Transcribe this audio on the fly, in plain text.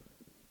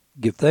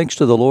Give thanks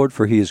to the Lord,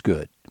 for he is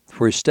good,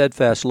 for his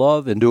steadfast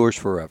love endures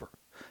forever.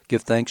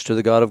 Give thanks to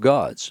the God of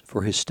gods,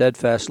 for his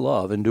steadfast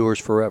love endures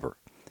forever.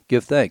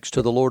 Give thanks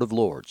to the Lord of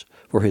lords,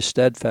 for his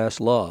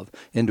steadfast love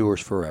endures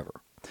forever.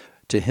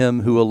 To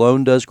him who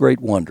alone does great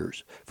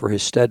wonders, for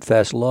his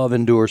steadfast love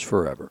endures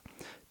forever.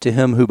 To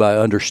him who by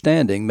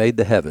understanding made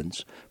the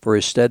heavens, for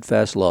his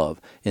steadfast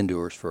love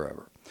endures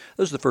forever.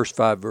 Those are the first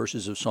 5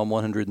 verses of Psalm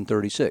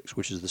 136,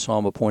 which is the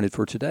psalm appointed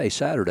for today,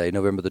 Saturday,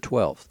 November the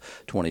 12th,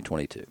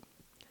 2022.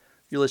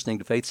 You're listening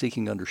to Faith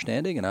Seeking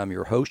Understanding, and I'm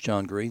your host,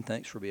 John Green.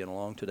 Thanks for being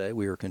along today.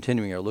 We are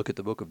continuing our look at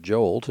the book of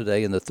Joel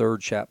today in the 3rd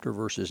chapter,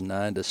 verses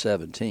 9 to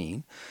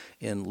 17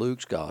 in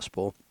Luke's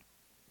Gospel,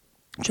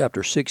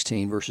 chapter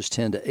 16, verses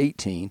 10 to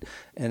 18,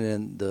 and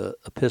in the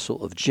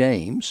epistle of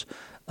James,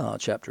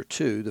 chapter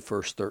 2, the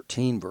first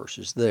 13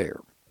 verses there.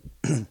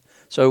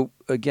 So,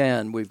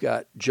 again, we've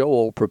got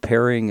Joel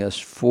preparing us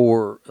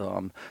for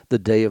the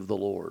day of the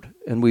Lord.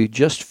 And we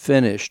just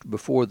finished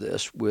before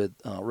this with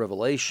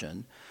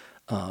Revelation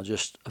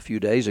just a few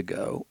days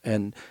ago.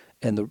 And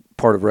the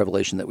part of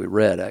Revelation that we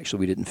read, actually,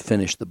 we didn't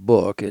finish the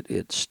book.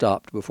 It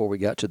stopped before we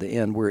got to the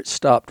end. Where it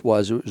stopped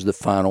was it was the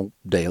final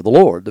day of the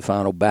Lord, the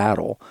final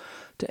battle,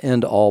 to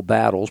end all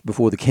battles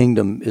before the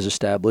kingdom is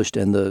established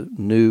and the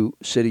new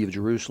city of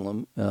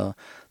Jerusalem, the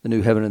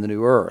new heaven and the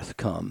new earth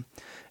come.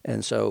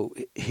 And so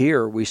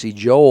here we see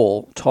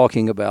Joel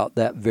talking about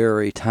that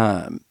very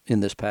time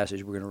in this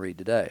passage we're going to read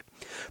today.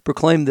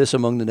 Proclaim this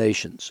among the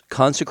nations.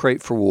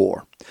 Consecrate for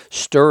war.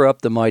 Stir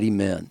up the mighty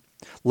men.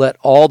 Let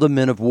all the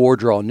men of war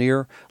draw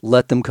near.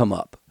 Let them come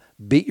up.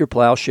 Beat your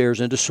plowshares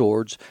into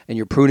swords and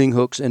your pruning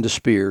hooks into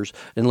spears,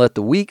 and let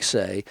the weak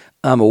say,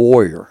 I'm a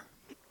warrior.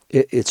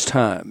 It's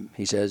time,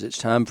 he says. It's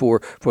time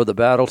for the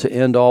battle to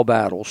end all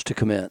battles to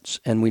commence,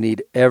 and we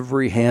need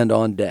every hand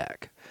on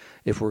deck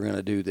if we're going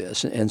to do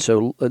this. And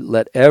so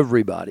let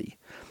everybody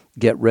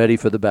get ready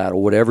for the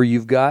battle. Whatever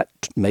you've got,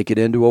 make it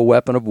into a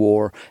weapon of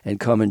war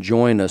and come and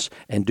join us,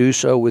 and do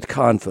so with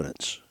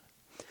confidence.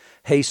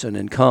 Hasten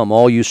and come,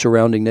 all you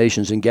surrounding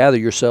nations, and gather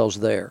yourselves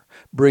there.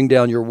 Bring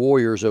down your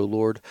warriors, O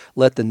Lord.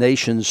 Let the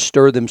nations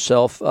stir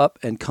themselves up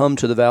and come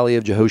to the valley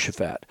of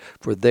Jehoshaphat,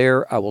 for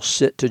there I will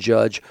sit to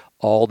judge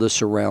all the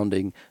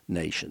surrounding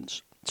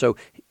nations. So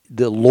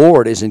the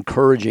Lord is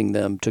encouraging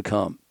them to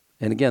come.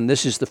 And again,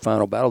 this is the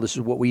final battle. This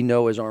is what we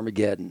know as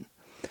Armageddon,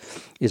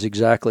 is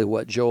exactly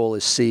what Joel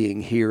is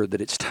seeing here,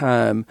 that it's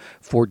time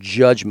for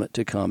judgment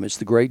to come. It's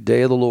the great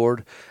day of the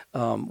Lord,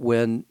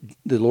 when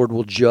the Lord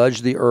will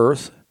judge the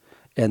earth,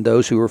 and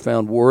those who are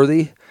found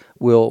worthy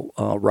will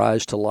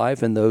rise to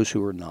life, and those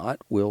who are not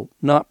will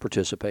not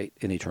participate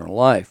in eternal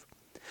life.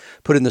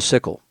 Put in the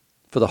sickle,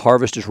 for the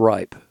harvest is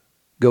ripe.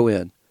 Go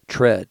in,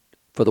 tread,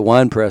 for the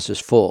winepress is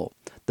full.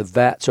 The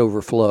vats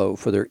overflow,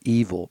 for their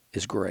evil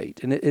is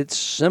great. And it's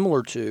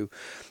similar to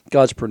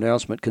God's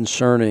pronouncement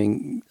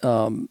concerning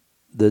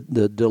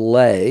the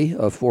delay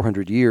of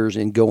 400 years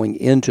in going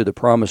into the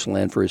promised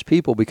land for his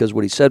people, because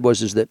what he said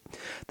is that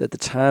the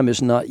time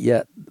is not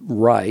yet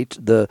right.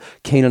 The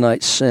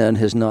Canaanite sin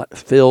has not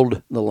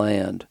filled the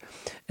land.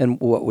 And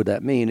what would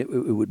that mean? It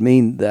would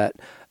mean that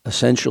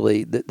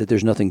essentially that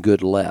there's nothing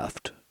good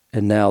left.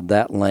 And now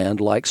that land,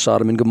 like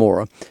Sodom and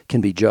Gomorrah, can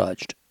be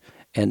judged,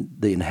 and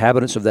the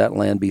inhabitants of that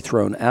land be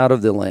thrown out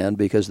of the land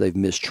because they've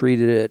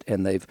mistreated it,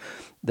 and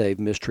they've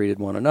mistreated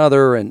one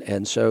another,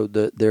 and so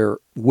their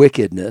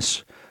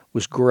wickedness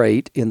was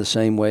great in the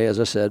same way, as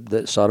I said,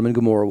 that Sodom and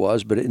Gomorrah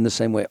was, but in the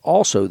same way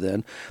also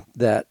then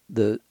that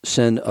the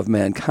sin of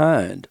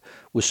mankind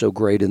was so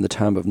great in the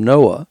time of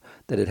Noah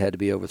that it had to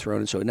be overthrown.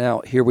 And so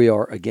now here we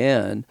are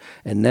again,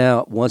 and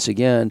now once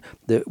again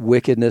the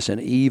wickedness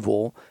and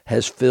evil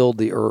has filled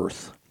the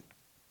earth.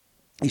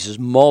 He says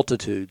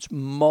multitudes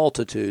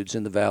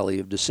in the valley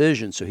of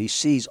decision. So he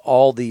sees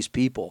all these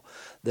people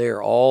there,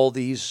 all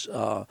these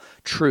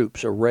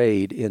troops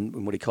arrayed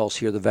in what he calls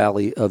here the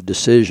valley of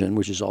decision,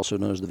 which is also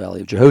known as the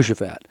valley of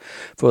Jehoshaphat,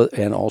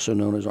 and also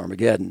known as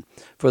Armageddon.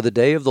 For the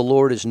day of the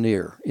Lord is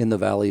near in the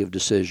valley of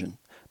decision.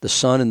 The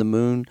sun and the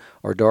moon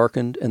are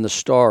darkened, and the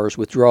stars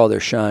withdraw their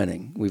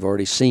shining. We've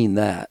already seen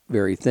that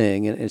very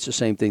thing, and it's the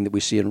same thing that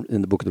we see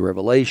in the book of the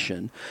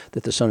Revelation,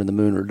 that the sun and the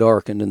moon are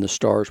darkened, and the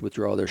stars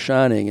withdraw their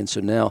shining. And so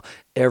now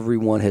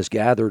everyone has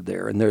gathered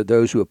there, and there are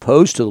those who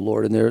oppose to the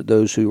Lord, and there are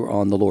those who are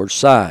on the Lord's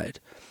side.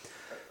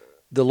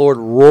 The Lord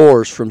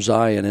roars from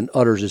Zion and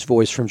utters his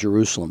voice from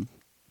Jerusalem.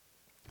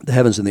 The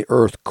heavens and the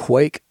earth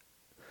quake,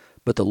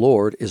 but the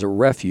Lord is a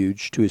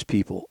refuge to his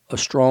people, a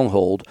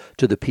stronghold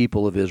to the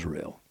people of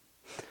Israel.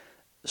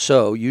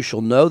 So you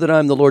shall know that I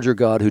am the Lord your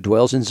God, who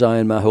dwells in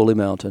Zion, my holy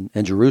mountain,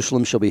 and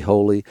Jerusalem shall be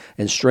holy,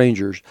 and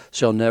strangers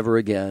shall never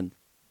again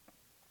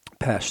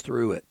pass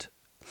through it.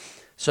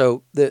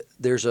 So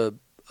there's a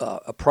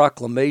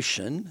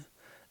proclamation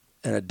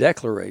and a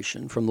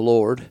declaration from the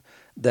Lord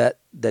that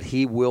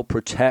he will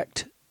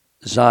protect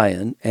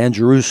Zion and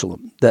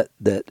Jerusalem.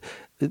 That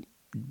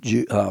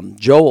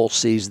Joel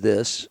sees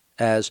this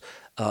as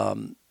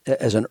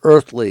an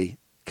earthly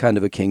kind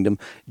of a kingdom.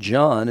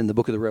 John, in the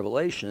book of the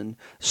Revelation,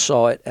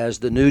 saw it as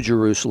the New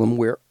Jerusalem,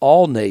 where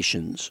all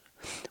nations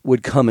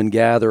would come and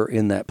gather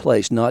in that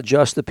place, not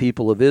just the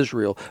people of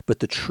Israel, but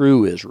the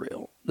true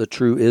Israel. The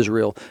true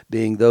Israel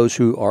being those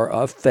who are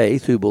of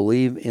faith, who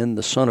believe in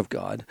the Son of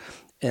God,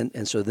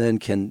 and so then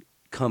can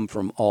come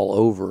from all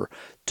over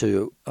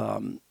to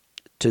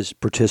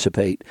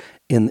participate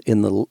in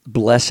the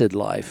blessed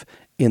life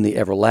in the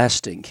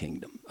everlasting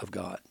kingdom of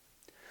God.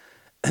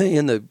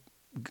 In the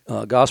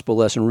gospel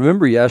lesson,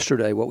 remember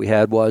yesterday what we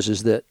had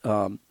is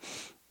that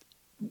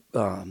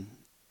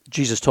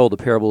Jesus told the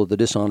parable of the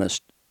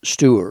dishonest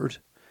steward,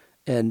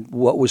 and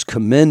what was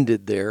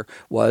commended there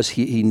was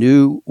he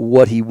knew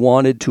what he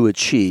wanted to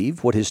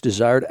achieve, what his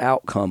desired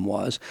outcome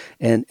was,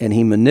 and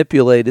he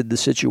manipulated the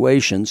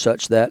situation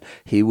such that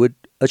he would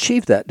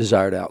achieve that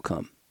desired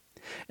outcome.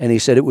 And he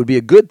said it would be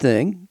a good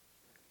thing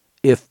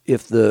if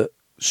the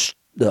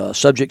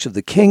subjects of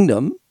the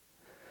kingdom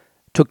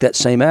took that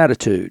same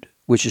attitude,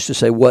 which is to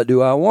say, what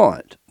do I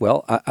want?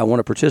 Well, I want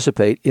to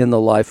participate in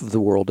the life of the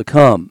world to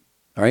come.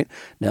 All right?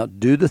 Now,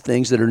 do the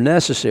things that are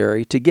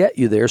necessary to get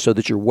you there so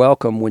that you're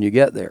welcome when you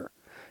get there.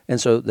 And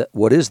so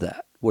what is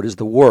that? What is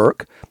the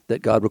work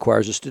that God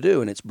requires us to do?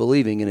 And it's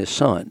believing in His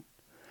Son.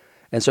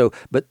 And so,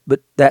 but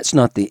that's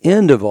not the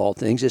end of all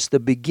things. It's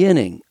the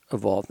beginning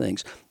of all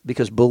things,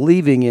 because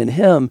believing in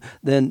Him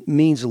then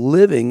means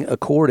living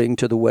according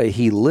to the way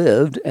He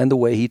lived and the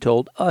way He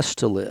told us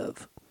to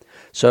live.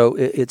 So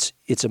it's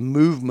a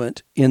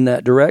movement in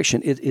that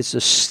direction. It's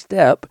a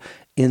step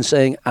in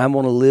saying, I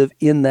want to live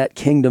in that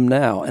kingdom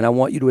now, and I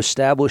want you to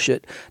establish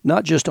it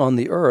not just on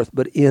the earth,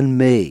 but in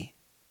me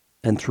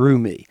and through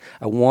me.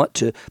 I want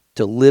to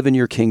live in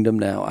your kingdom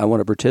now. I want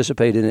to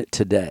participate in it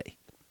today.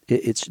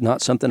 It's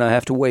not something I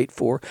have to wait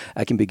for.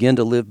 I can begin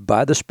to live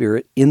by the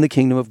Spirit in the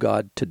kingdom of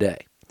God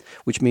today,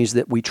 which means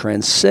that we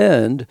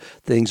transcend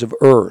things of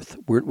earth.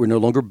 We're no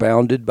longer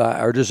bounded by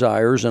our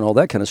desires and all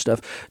that kind of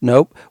stuff.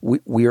 Nope,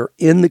 we are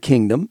in the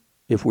kingdom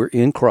if we're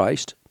in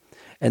Christ,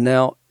 and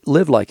now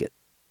live like it.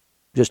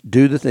 Just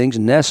do the things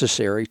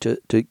necessary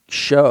to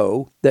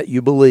show that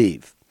you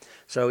believe.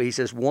 So he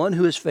says, one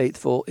who is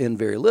faithful in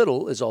very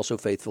little is also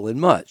faithful in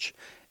much,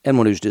 and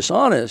one who's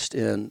dishonest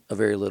in a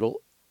very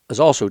little is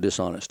also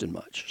dishonest in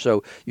much.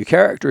 So your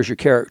character is your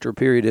character,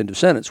 period, end of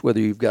sentence, whether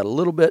you've got a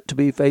little bit to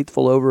be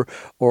faithful over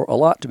or a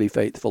lot to be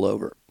faithful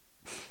over.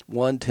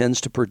 One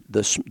tends to,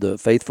 the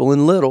faithful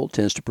in little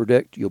tends to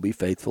predict you'll be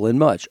faithful in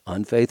much.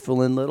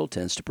 Unfaithful in little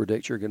tends to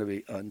predict you're going to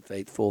be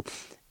unfaithful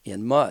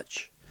in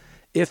much.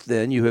 If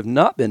then you have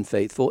not been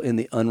faithful in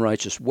the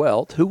unrighteous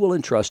wealth, who will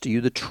entrust to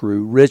you the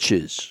true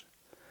riches?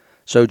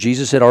 So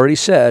Jesus had already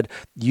said,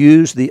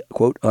 use the,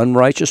 quote,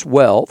 unrighteous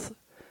wealth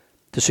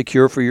to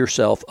secure for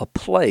yourself a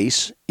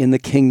place in the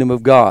kingdom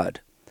of God.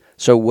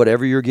 So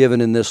whatever you're given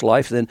in this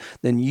life, then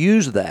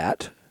use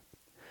that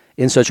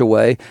in such a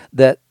way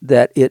that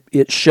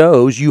it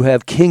shows you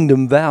have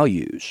kingdom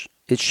values.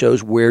 It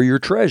shows where your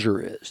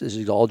treasure is. This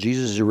is all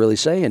Jesus is really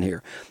saying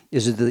here,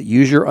 is that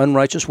use your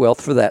unrighteous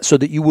wealth for that so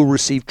that you will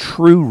receive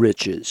true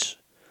riches,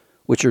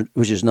 which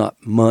is not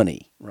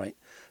money, right?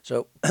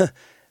 So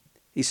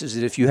he says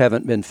that if you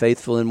haven't been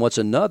faithful in what's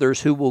another's,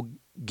 who will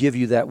give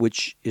you that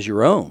which is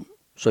your own?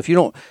 So if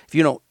you're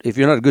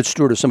not a good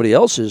steward of somebody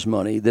else's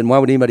money, then why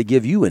would anybody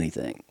give you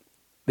anything?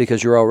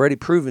 Because you're already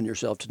proven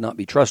yourself to not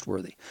be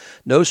trustworthy.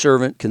 No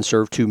servant can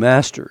serve two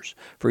masters,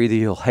 for either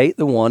he'll hate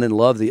the one and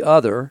love the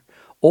other,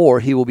 or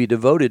he will be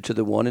devoted to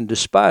the one and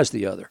despise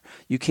the other.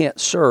 You can't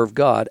serve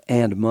God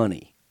and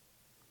money.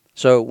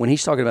 So when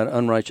he's talking about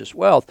unrighteous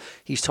wealth,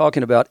 he's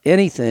talking about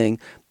anything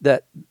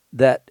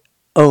that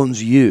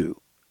owns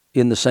you,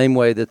 in the same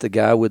way that the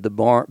guy with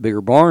the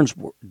bigger barns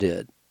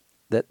did.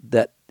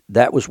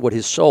 That was what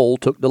his soul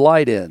took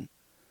delight in.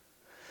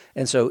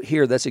 And so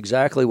here, that's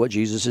exactly what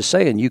Jesus is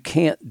saying. You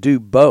can't do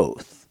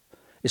both.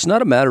 It's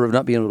not a matter of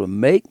not being able to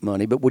make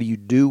money, but what do you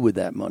do with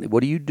that money?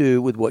 What do you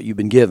do with what you've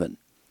been given?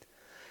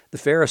 The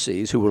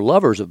Pharisees, who were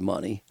lovers of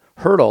money,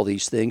 heard all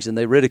these things and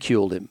they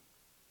ridiculed him.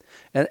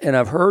 And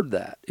I've heard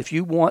that. If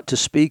you want to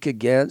speak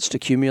against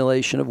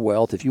accumulation of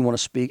wealth, if you want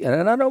to speak,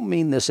 and I don't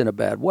mean this in a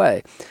bad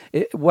way,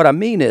 what I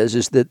mean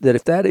is that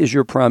if that is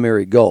your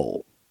primary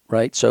goal,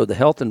 right? So the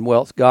health and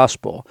wealth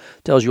gospel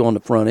tells you on the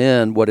front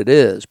end what it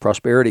is.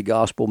 Prosperity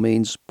gospel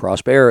means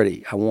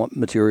prosperity. I want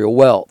material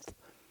wealth.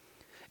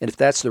 And if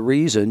that's the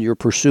reason you're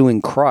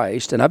pursuing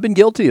Christ, and I've been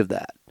guilty of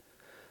that.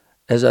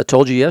 As I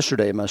told you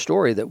yesterday in my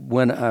story, that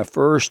when I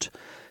first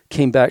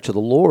came back to the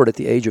Lord at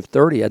the age of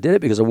 30, I did it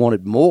because I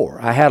wanted more.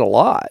 I had a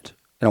lot,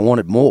 and I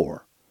wanted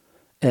more.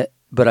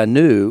 But I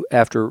knew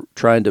after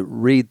trying to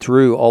read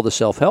through all the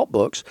self-help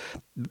books,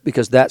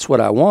 because that's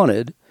what I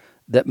wanted,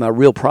 that my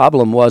real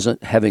problem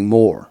wasn't having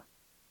more.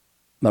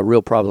 My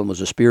real problem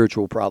was a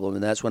spiritual problem,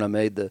 and that's when I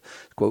made the,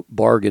 quote,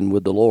 bargain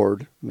with the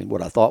Lord. I mean,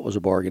 what I thought was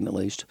a bargain, at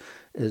least,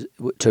 is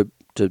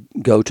to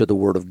go to the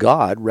Word of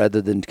God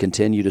rather than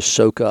continue to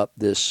soak up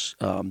this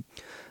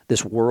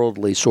this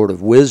worldly sort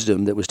of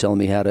wisdom that was telling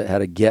me how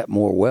to get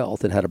more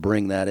wealth and how to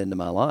bring that into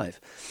my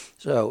life.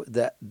 So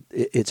that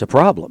it's a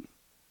problem.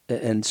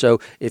 And so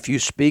if you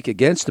speak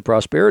against the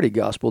prosperity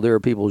gospel, there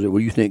are people who say,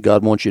 well, you think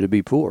God wants you to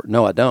be poor.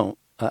 No, I don't.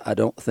 I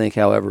don't think,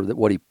 however, that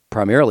what he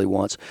primarily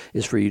wants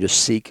is for you to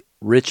seek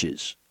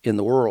riches in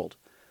the world.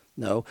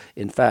 No,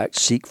 in fact,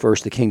 seek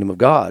first the kingdom of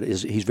God.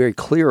 He's very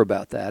clear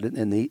about that.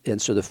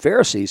 And so the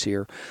Pharisees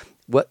here,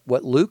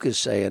 what Luke is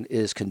saying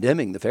is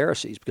condemning the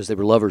Pharisees because they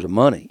were lovers of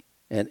money.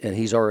 And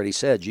he's already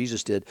said,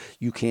 Jesus did,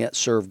 you can't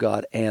serve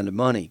God and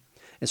money.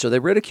 And so they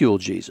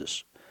ridiculed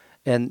Jesus.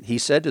 And he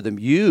said to them,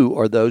 you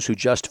are those who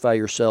justify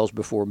yourselves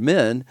before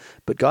men,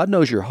 but God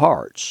knows your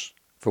hearts.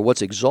 For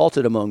what's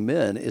exalted among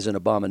men is an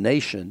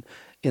abomination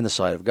in the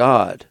sight of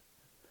God.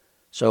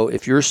 So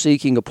if you're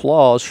seeking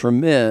applause from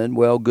men,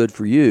 well, good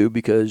for you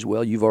because,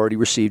 well, you've already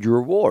received your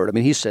reward. I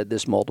mean, he said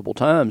this multiple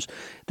times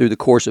through the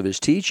course of his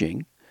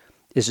teaching,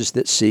 is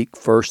that seek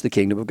first the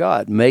kingdom of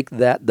God. Make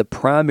that the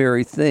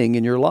primary thing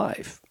in your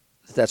life.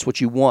 That's what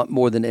you want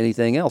more than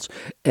anything else.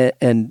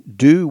 And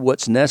do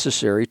what's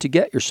necessary to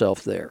get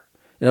yourself there.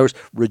 In other words,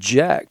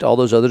 reject all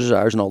those other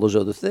desires and all those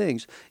other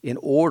things in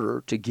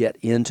order to get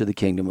into the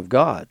kingdom of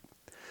God.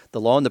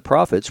 The law and the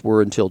prophets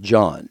were until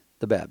John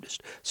the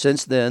Baptist.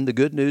 Since then, the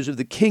good news of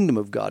the kingdom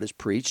of God is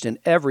preached, and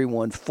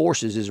everyone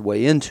forces his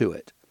way into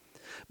it.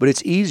 But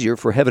it's easier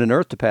for heaven and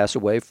earth to pass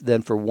away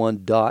than for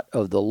one dot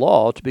of the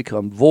law to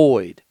become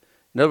void.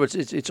 In other words,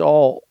 it's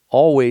all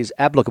always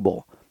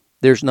applicable.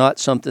 There's not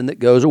something that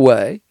goes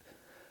away.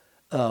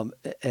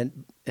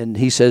 And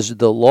he says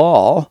the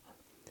law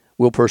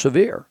will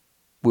persevere,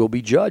 will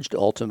be judged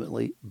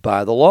ultimately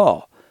by the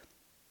law.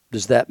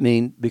 Does that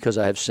mean because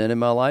I have sin in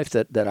my life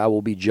that I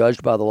will be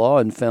judged by the law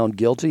and found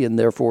guilty and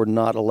therefore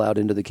not allowed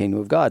into the kingdom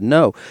of God?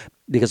 No,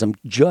 because I'm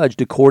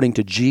judged according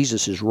to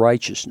Jesus'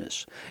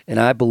 righteousness. And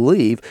I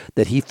believe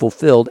that he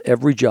fulfilled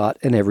every jot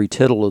and every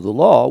tittle of the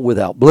law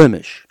without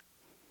blemish.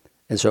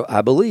 And so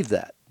I believe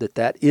that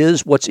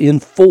is what's in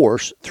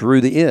force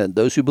through the end.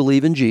 Those who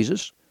believe in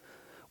Jesus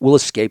will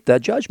escape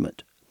that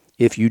judgment.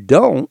 If you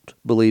don't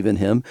believe in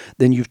him,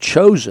 then you've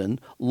chosen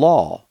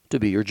law to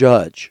be your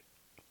judge.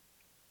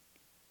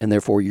 And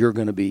therefore you're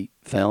going to be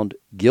found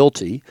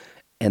guilty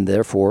and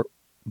therefore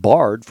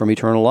barred from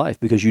eternal life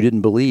because you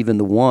didn't believe in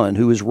the one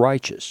who is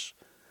righteous.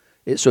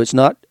 So it's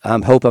not, I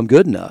hope I'm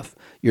good enough.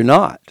 You're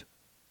not.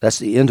 That's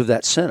the end of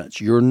that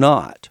sentence. You're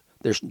not.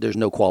 There's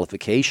no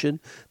qualification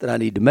that I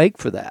need to make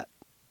for that.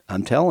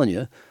 I'm telling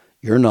you,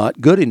 you're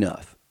not good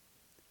enough.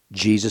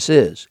 Jesus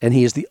is, and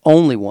he is the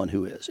only one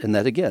who is. And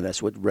that, again,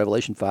 that's what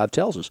Revelation 5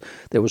 tells us.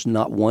 There was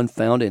not one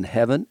found in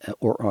heaven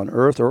or on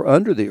earth or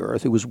under the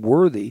earth who was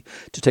worthy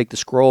to take the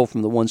scroll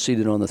from the one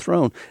seated on the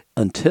throne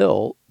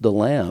until the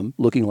Lamb,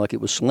 looking like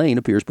it was slain,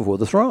 appears before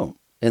the throne.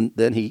 And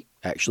then he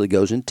actually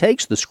goes and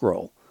takes the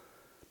scroll.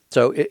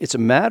 So it's a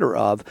matter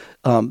of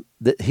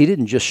that he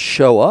didn't just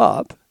show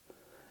up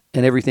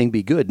and everything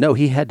be good. No,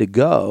 he had to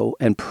go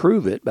and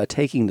prove it by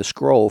taking the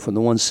scroll from the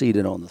one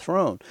seated on the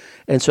throne.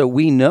 And so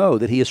we know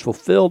that he has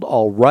fulfilled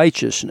all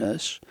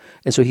righteousness,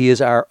 and so he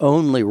is our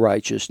only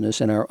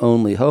righteousness and our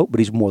only hope, but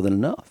he's more than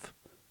enough.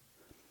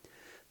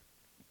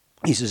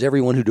 He says,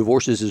 everyone who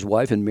divorces his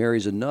wife and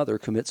marries another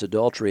commits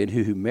adultery, and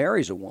who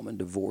marries a woman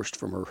divorced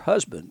from her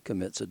husband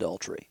commits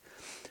adultery.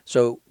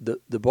 So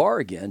the bar,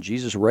 again,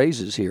 Jesus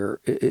raises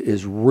here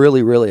is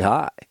really, really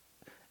high.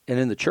 And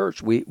in the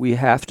church, we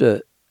have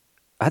to,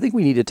 I think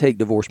we need to take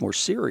divorce more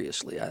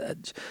seriously.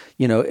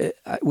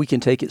 We can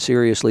take it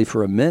seriously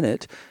for a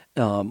minute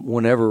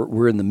whenever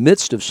we're in the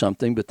midst of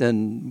something, but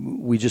then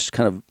we just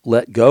kind of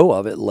let go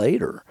of it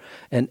later.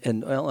 And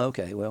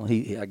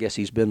I guess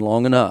he's been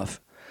long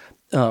enough,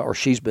 or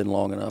she's been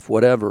long enough,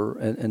 whatever.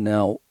 And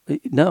now,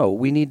 no,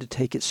 we need to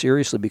take it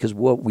seriously because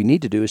what we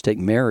need to do is take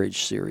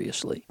marriage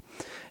seriously.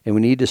 And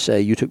we need to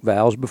say, you took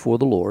vows before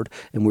the Lord,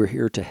 and we're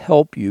here to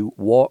help you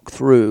walk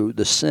through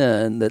the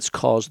sin that's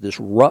caused this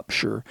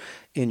rupture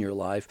in your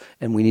life,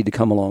 and we need to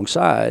come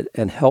alongside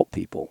and help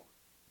people.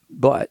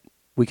 But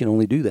we can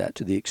only do that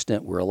to the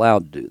extent we're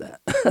allowed to do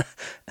that.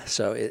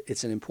 So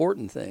it's an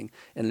important thing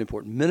and an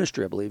important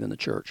ministry, I believe, in the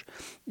church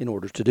in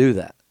order to do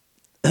that.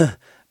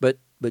 But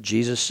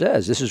Jesus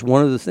says this is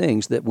one of the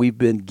things that we've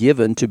been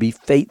given to be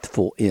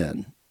faithful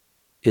in,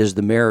 is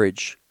the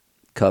marriage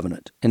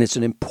covenant. And it's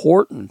an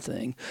important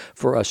thing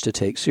for us to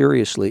take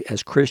seriously.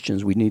 As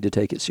Christians, we need to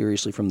take it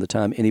seriously from the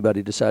time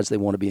anybody decides they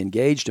want to be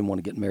engaged and want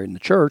to get married in the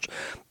church,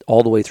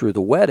 all the way through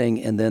the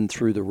wedding and then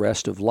through the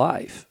rest of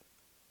life.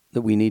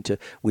 That we need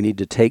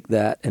to take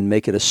that and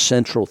make it a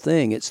central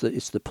thing. It's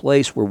the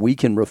place where we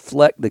can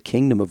reflect the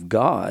kingdom of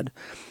God,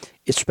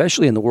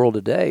 especially in the world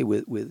today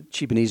with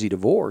cheap and easy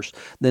divorce.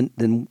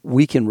 Then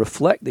we can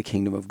reflect the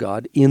kingdom of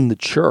God in the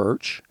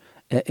church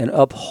and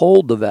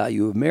uphold the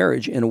value of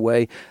marriage in a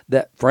way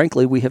that,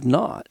 frankly, we have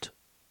not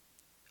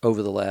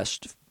over the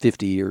last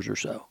 50 years or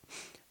so.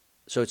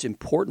 So it's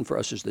important for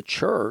us as the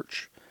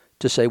church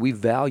to say we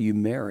value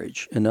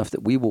marriage enough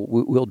that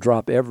we'll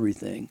drop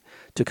everything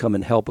to come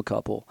and help a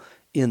couple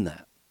in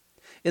that.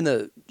 In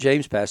the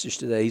James passage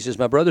today, he says,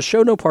 "My brothers,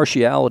 show no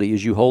partiality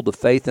as you hold the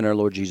faith in our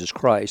Lord Jesus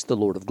Christ, the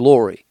Lord of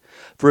glory.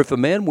 For if a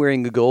man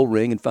wearing a gold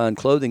ring and fine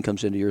clothing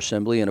comes into your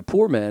assembly, and a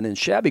poor man in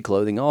shabby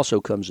clothing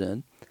also comes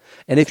in,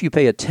 And if you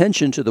pay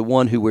attention to the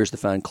one who wears the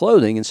fine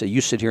clothing and say,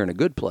 you sit here in a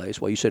good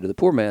place, while you say to the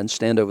poor man,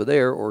 stand over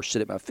there or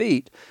sit at my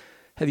feet,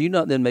 have you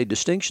not then made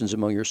distinctions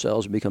among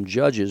yourselves and become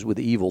judges with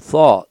evil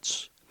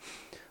thoughts?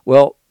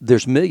 Well,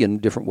 there's a million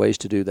different ways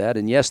to do that,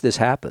 and yes, this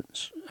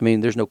happens. I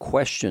mean, there's no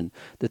question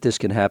that this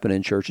can happen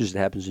in churches. It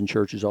happens in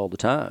churches all the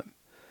time.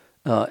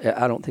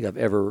 I don't think I've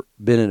ever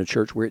been in a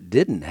church where it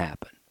didn't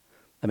happen.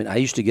 I mean, I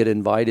used to get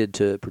invited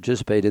to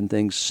participate in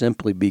things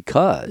simply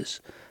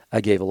because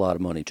I gave a lot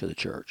of money to the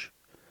church.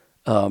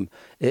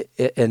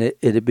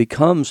 It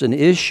becomes an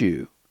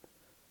issue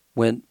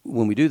when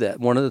we do that.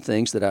 One of the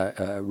things that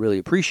I really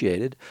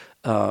appreciated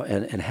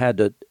and had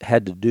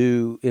to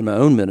do in my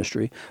own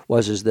ministry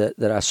was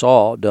that I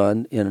saw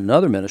done in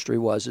another ministry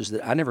is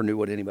that I never knew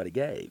what anybody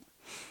gave.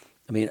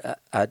 I mean,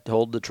 I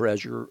told the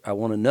treasurer, I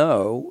want to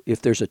know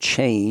if there's a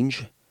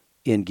change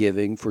in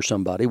giving for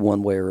somebody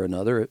one way or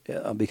another,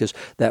 because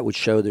that would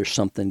show there's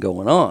something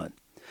going on.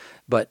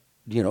 But,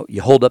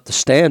 you hold up the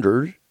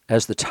standard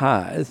as the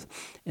tithe,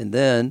 and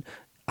then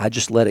I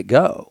just let it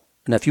go.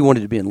 Now, if you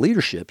wanted to be in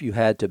leadership, you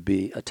had to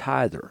be a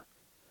tither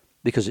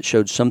because it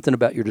showed something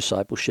about your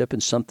discipleship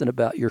and something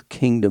about your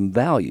kingdom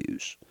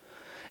values.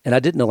 And I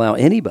didn't allow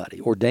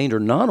anybody, ordained or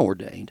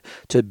non-ordained,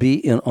 to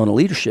be on a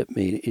leadership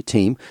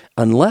team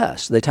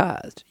unless they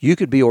tithed. You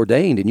could be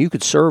ordained and you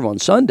could serve on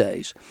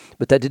Sundays,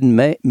 but that didn't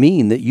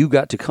mean that you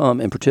got to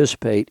come and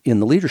participate in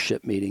the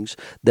leadership meetings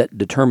that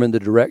determined the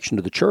direction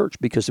of the church,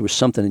 because there was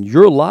something in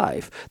your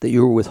life that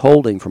you were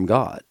withholding from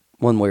God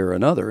one way or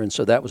another. And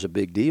so that was a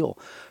big deal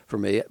for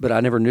me. But I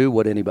never knew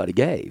what anybody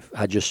gave.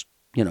 I just,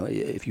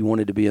 if you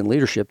wanted to be in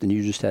leadership, then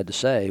you just had to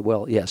say,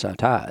 well, yes, I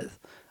tithe.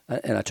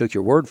 And I took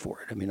your word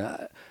for it. I mean,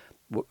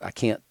 I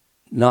can't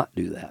not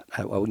do that.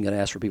 I wasn't going to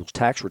ask for people's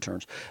tax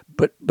returns.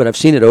 But I've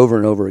seen it over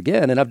and over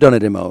again, and I've done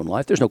it in my own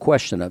life. There's no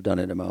question I've done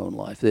it in my own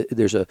life.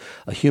 There's a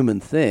human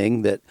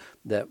thing that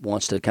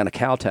wants to kind of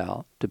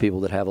kowtow to people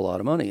that have a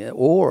lot of money.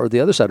 Or the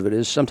other side of it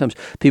is sometimes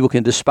people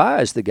can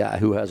despise the guy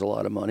who has a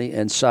lot of money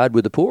and side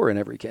with the poor in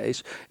every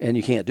case, and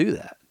you can't do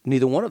that.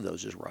 Neither one of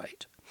those is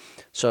right.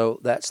 So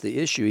that's the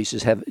issue. He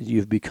says,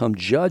 you've become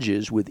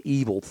judges with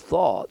evil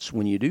thoughts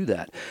when you do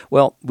that.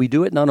 Well, we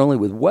do it not only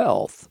with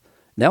wealth.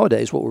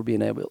 Nowadays, what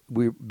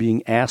we're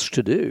being asked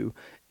to do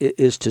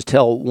is to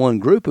tell one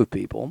group of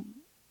people,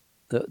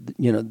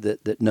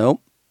 that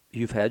no,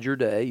 you've had your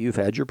day, you've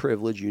had your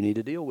privilege, you need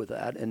to deal with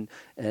that,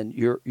 and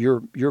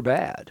you're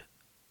bad.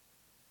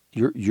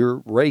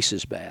 Your race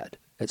is bad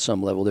at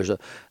some level.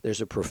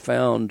 There's a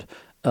profound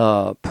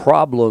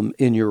problem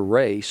in your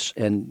race,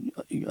 and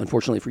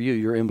unfortunately for you,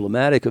 you're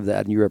emblematic of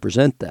that, and you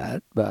represent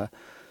that by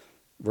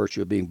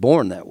virtue of being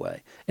born that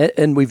way.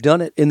 And we've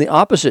done it in the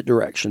opposite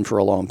direction for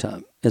a long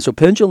time. And so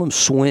pendulums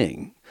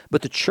swing,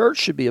 but the church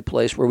should be a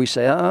place where we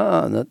say,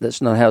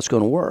 that's not how it's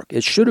going to work.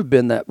 It should have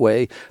been that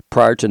way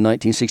prior to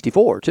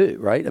 1964 too,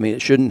 right? I mean,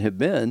 it shouldn't have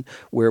been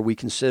where we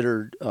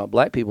considered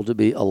black people to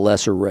be a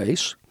lesser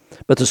race.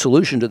 But the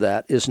solution to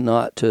that is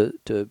not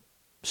to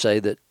say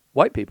that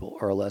white people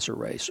are a lesser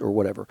race or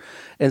whatever.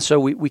 And so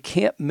we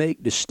can't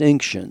make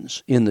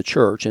distinctions in the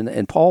church.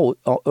 And Paul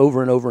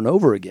over and over and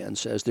over again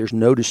says there's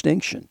no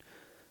distinction.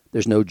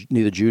 There's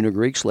neither Jew nor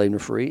Greek, slave nor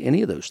free,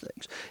 any of those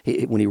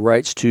things. When he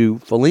writes to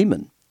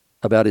Philemon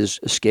about his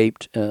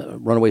escaped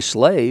runaway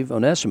slave,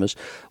 Onesimus,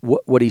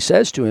 what he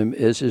says to him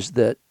is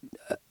that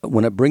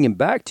when I bring him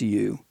back to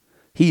you,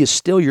 he is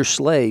still your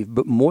slave,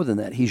 but more than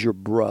that, he's your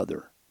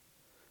brother.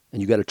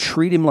 And you got to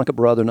treat him like a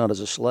brother, not as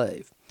a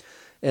slave.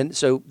 And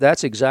so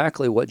that's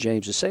exactly what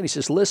James is saying. He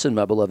says, listen,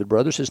 my beloved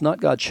brothers, has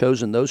not God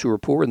chosen those who are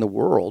poor in the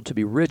world to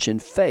be rich in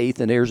faith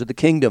and heirs of the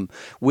kingdom,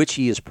 which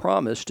he has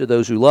promised to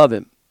those who love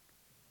him?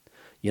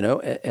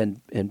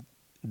 And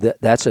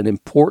that's an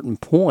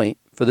important point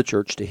for the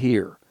church to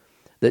hear,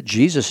 that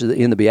Jesus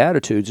in the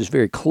Beatitudes is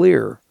very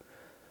clear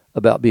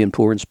about being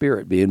poor in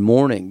spirit, being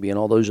mourning, being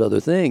all those other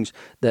things,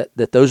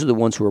 that those are the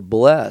ones who are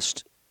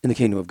blessed in the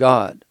kingdom of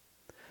God.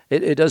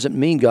 It doesn't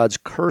mean God's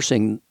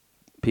cursing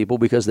people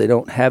because they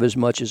don't have as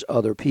much as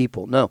other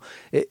people. No,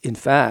 in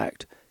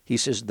fact, he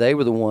says they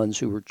were the ones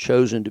who were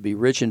chosen to be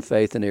rich in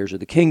faith and heirs of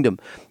the kingdom.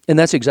 And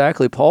that's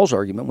exactly Paul's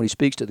argument when he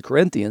speaks to the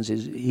Corinthians.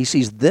 He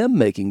sees them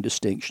making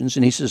distinctions,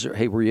 and he says,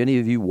 hey, were any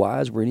of you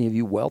wise? Were any of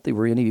you wealthy?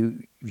 Were any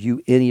of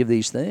you any of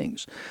these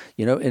things?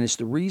 And it's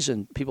the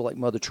reason people like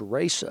Mother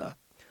Teresa,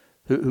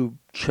 who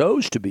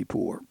chose to be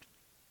poor,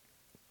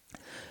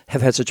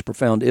 have had such a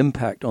profound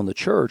impact on the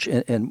church,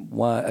 and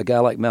why a guy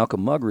like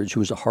Malcolm Muggeridge, who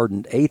is a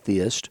hardened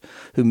atheist,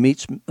 who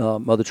meets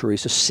Mother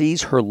Teresa,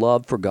 sees her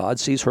love for God,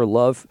 sees her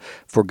love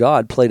for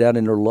God played out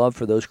in her love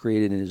for those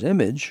created in his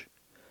image,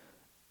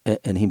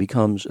 and he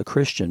becomes a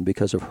Christian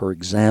because of her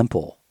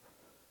example.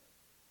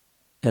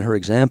 And her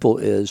example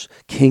is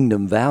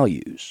kingdom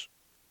values,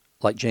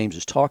 like James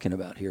is talking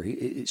about here.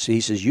 He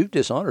says, you've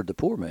dishonored the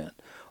poor man.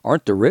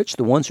 Aren't the rich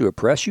the ones who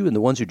oppress you and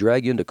the ones who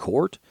drag you into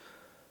court?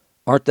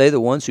 Aren't they the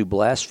ones who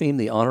blaspheme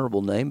the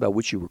honorable name by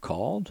which you were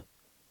called?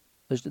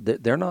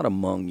 They're not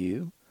among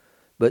you.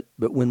 But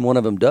when one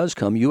of them does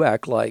come, you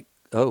act like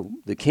oh,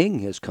 the king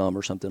has come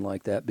or something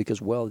like that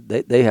because, well,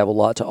 they have a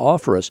lot to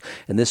offer us,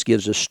 and this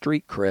gives us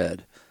street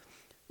cred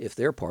if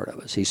they're part of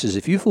us. He says,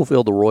 if you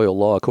fulfill the royal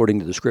law according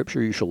to the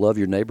Scripture, you shall love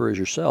your neighbor as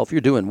yourself,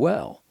 you're doing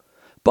well.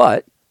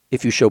 But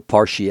if you show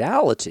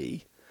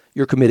partiality,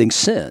 you're committing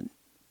sin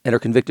and are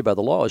convicted by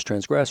the law as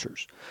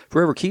transgressors. For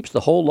whoever keeps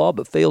the whole law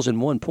but fails in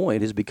one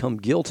point has become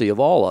guilty of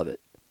all of it.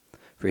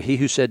 For he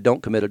who said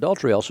don't commit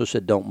adultery also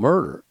said don't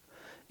murder.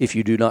 If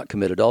you do not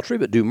commit adultery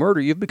but do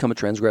murder, you've become a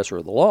transgressor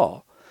of the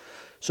law.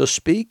 So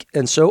speak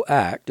and so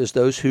act as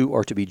those who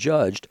are to be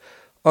judged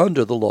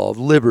under the law of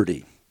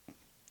liberty.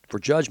 For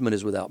judgment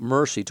is without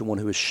mercy to one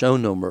who has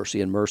shown no mercy,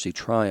 and mercy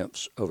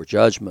triumphs over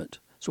judgment.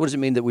 So what does it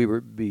mean that we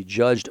would be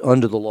judged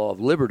under the law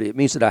of liberty? It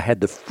means that I had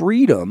the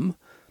freedom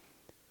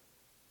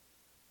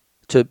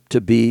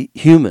to be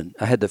human.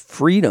 I had the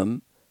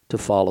freedom to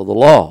follow the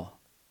law.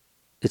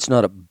 It's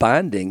not a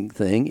binding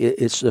thing.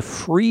 It's the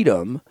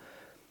freedom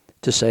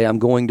to say I'm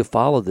going to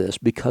follow this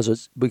because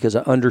I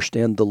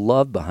understand the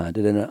love behind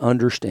it, and I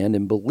understand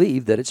and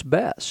believe that it's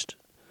best.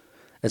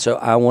 And so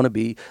I want to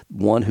be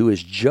one who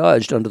is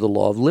judged under the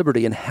law of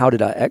liberty. And how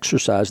did I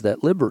exercise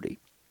that liberty?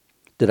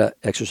 Did I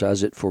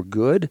exercise it for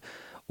good,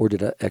 or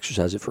did I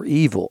exercise it for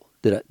evil?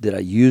 Did I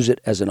use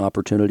it as an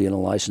opportunity and a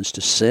license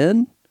to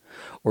sin,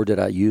 or did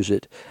I use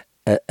it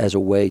as a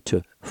way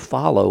to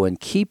follow and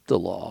keep the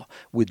law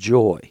with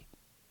joy?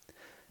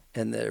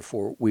 And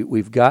therefore,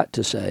 we've got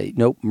to say,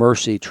 nope,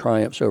 mercy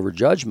triumphs over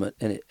judgment,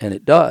 and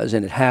it does,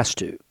 and it has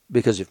to.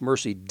 Because if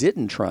mercy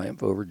didn't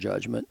triumph over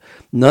judgment,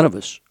 none of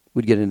us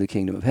would get into the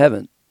kingdom of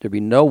heaven. There'd be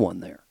no one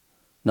there.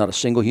 Not a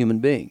single human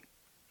being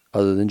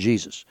other than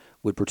Jesus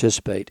would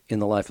participate in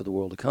the life of the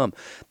world to come.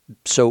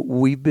 So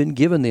we've been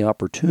given the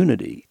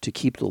opportunity to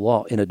keep the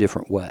law in a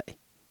different way,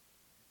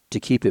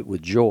 to keep it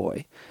with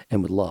joy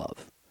and with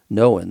love,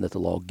 knowing that the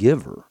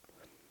lawgiver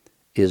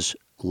is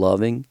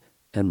loving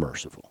and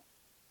merciful.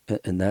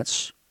 And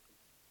that's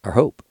our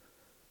hope.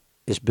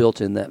 It's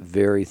built in that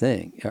very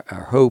thing.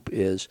 Our hope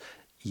is,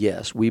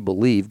 yes, we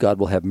believe God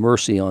will have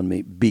mercy on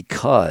me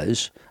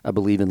because I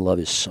believe and love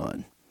His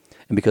Son.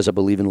 And because I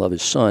believe and love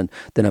His Son,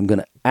 then I'm going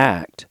to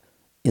act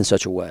in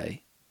such a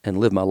way and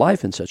live my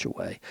life in such a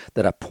way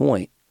that I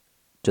point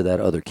to that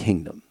other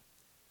kingdom.